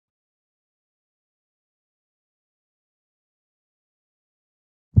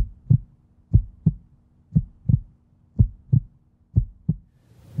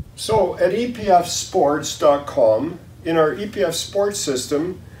So at EPFSports.com, in our EPF Sports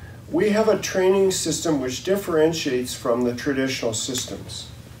system, we have a training system which differentiates from the traditional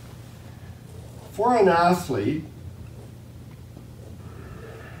systems. For an athlete,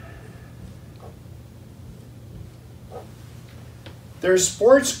 their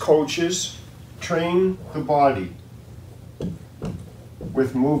sports coaches train the body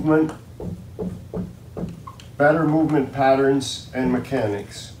with movement, better movement patterns, and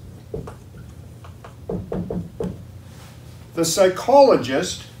mechanics. The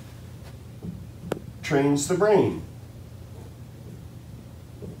psychologist trains the brain.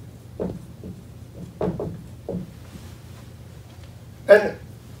 And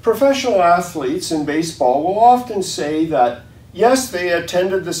professional athletes in baseball will often say that, yes, they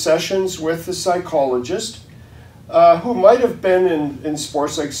attended the sessions with the psychologist, who might have been in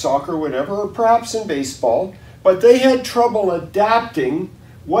sports like soccer or whatever, or perhaps in baseball, but they had trouble adapting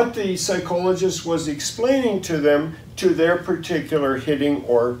what the psychologist was explaining to them to their particular hitting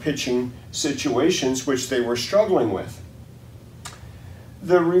or pitching situations which they were struggling with.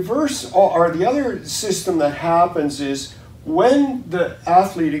 The reverse, or the other system that happens is when the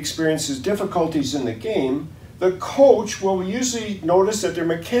athlete experiences difficulties in the game, the coach will usually notice that their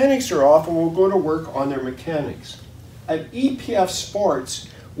mechanics are off and will go to work on their mechanics. At EPF Sports,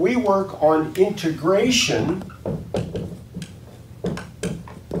 we work on integration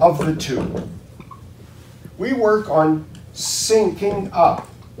of the two. We work on syncing up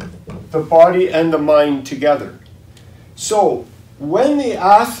the body and the mind together. So when the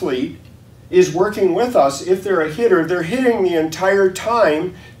athlete is working with us, if they're a hitter, they're hitting the entire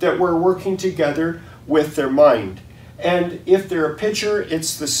time that we're working together with their mind. And if they're a pitcher,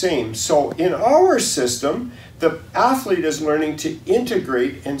 it's the same. So in our system, the athlete is learning to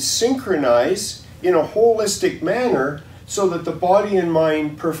integrate and synchronize in a holistic manner so that the body and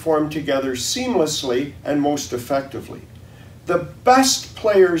mind perform together seamlessly and most effectively. The best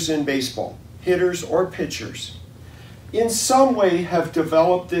players in baseball, hitters or pitchers, in some way have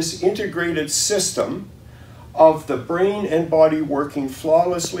developed this integrated system of the brain and body working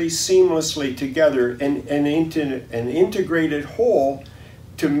flawlessly, seamlessly together and into an integrated whole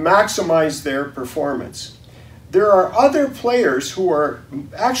to maximize their performance. There are other players who are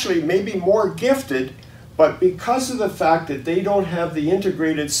actually maybe more gifted, but because of the fact that they don't have the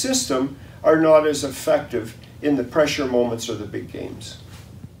integrated system, are not as effective in the pressure moments or the big games.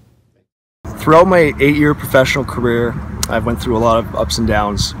 Throughout my 8-year professional career, I've went through a lot of ups and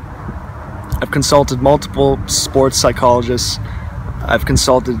downs. I've consulted multiple sports psychologists. I've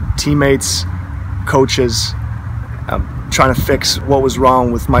consulted teammates, coaches, trying to fix what was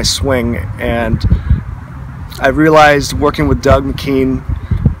wrong with my swing. And I realized working with Doug McKean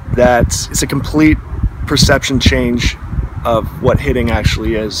that it's a complete perception change of what hitting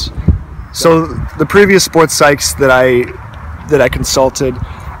actually is. So the previous sports psychs that I consulted,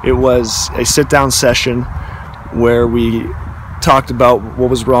 it was a sit-down session where we talked about what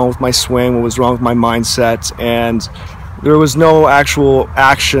was wrong with my swing, what was wrong with my mindset, and there was no actual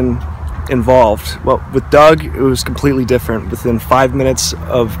action involved. Well, with Doug, it was completely different. Within 5 minutes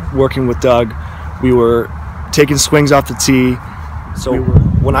of working with Doug, we were taking swings off the tee. So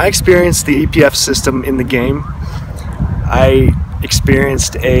when I experienced the EPF system in the game, I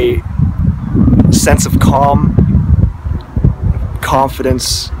experienced a sense of calm,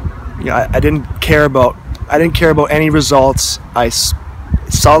 confidence. I didn't care about any results. I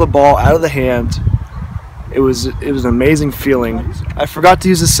saw the ball out of the hand. It was an amazing feeling. I forgot to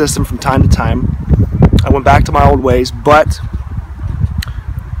use the system from time to time. I went back to my old ways, but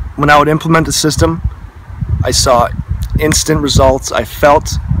when I would implement the system, I saw instant results. I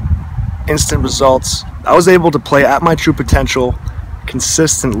felt instant results. I was able to play at my true potential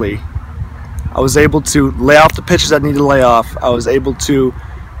consistently. I was able to lay off the pitches I needed to lay off. I was able to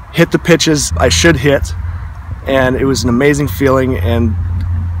hit the pitches I should hit, and it was an amazing feeling. And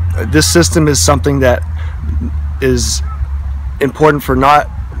this system is something that is important for not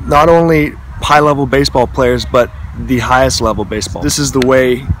only high-level baseball players, but the highest level baseball. This is the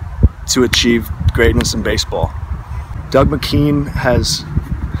way to achieve greatness in baseball. Doug McKean has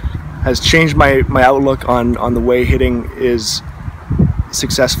changed my outlook on the way hitting is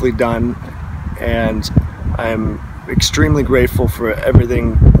successfully done, and I'm extremely grateful for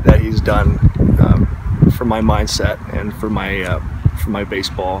everything that he's done for my mindset and for my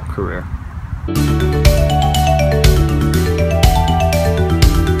baseball career.